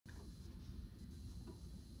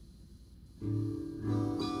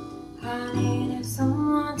I needed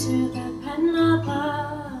someone to depend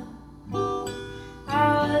upon.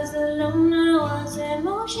 I was alone, I was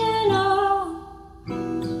emotional,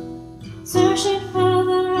 searching for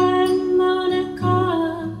the right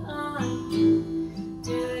monicon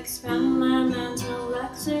to expand my mental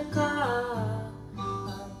lexicon.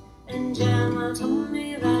 And Gemma told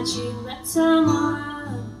me that she met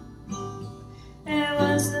someone. It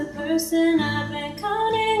was the person I've been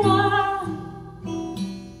counting on.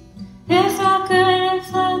 If I could have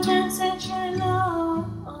felt sensational,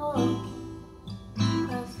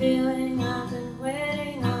 a feeling I've been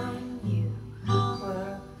waiting on. You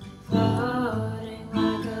were floating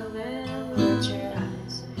like a whale with your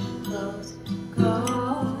eyes closed,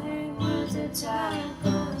 going with the tide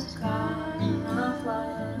goes, caught off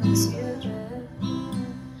once you drift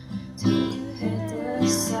till you hit the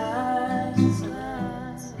sides.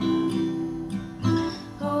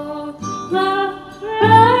 Hold my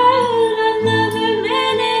breath, another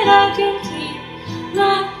minute I can keep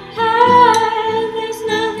my head. There's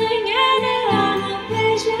nothing in it, I'm a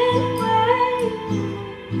patient way,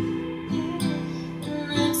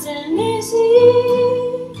 and it's an easy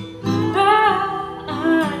ride.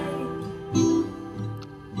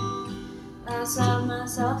 I saw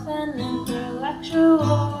myself an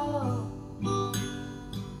intellectual.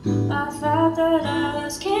 I thought that I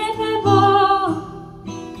was capable.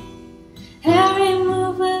 Every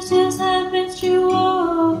move was just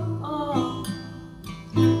habitual,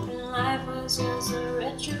 and life was just a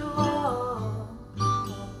ritual.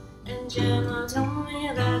 And Gemma told me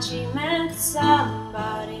that she met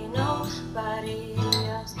somebody nobody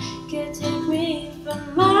else could take me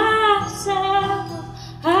from myself.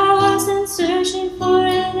 I wasn't searching for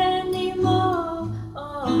it anymore.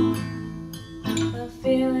 A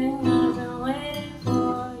feeling I've been waiting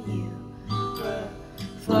for. You were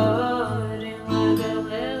floating like a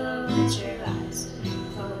willow with your eyes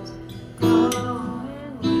closed,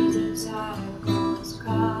 going with the tide goes,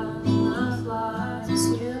 caught in the floods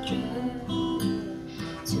you drift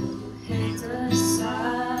till you hit the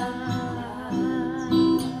side.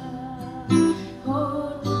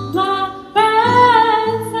 Hold my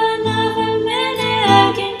breath, another minute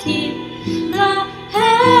I can keep my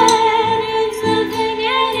head. It's nothing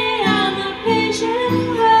in it, I'm a patient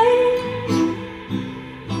way,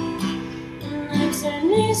 and it's an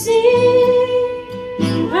easy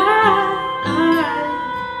ride.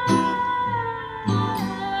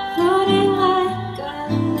 Floating like a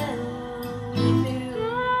lily with you,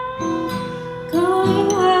 going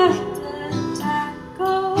where the tide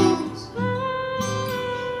goes.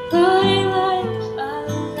 Floating like a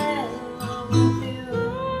lily with you,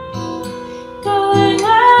 going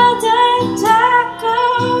where the tide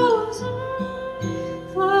goes.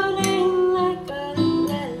 Floating like a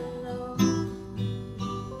lily,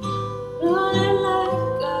 floating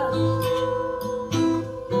like a,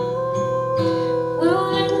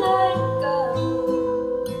 floating like a,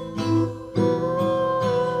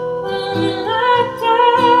 floating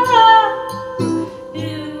like a.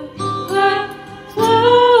 You were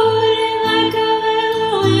floating like a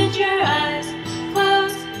willow with your eyes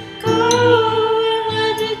closed, going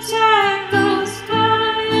where the tide goes,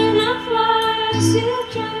 caught in the floods you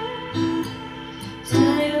drown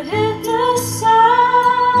till you hit the sides.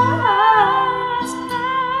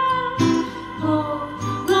 Hold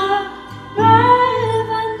my breath,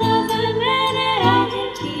 another minute I can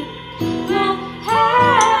keep my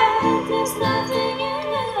head. There's nothing in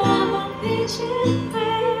it, I'm a patient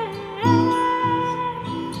way,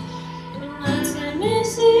 and that's an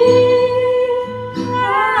easy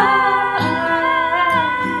ride.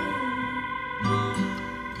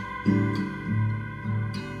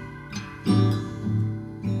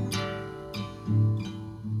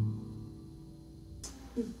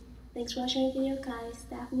 Thanks for watching the video, guys.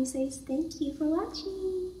 Daphne says thank you for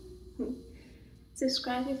watching.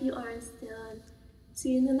 Subscribe if you aren't still. See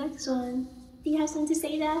you in the next one. Do you have something to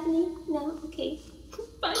say, Daphne? No? Okay.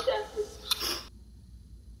 Bye, Daphne.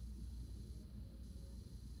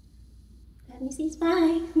 Daphne says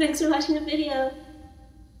bye. Thanks for watching the video.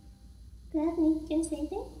 Daphne, can you say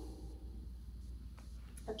anything?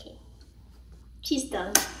 Okay. She's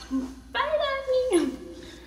done. Bye, Daphne.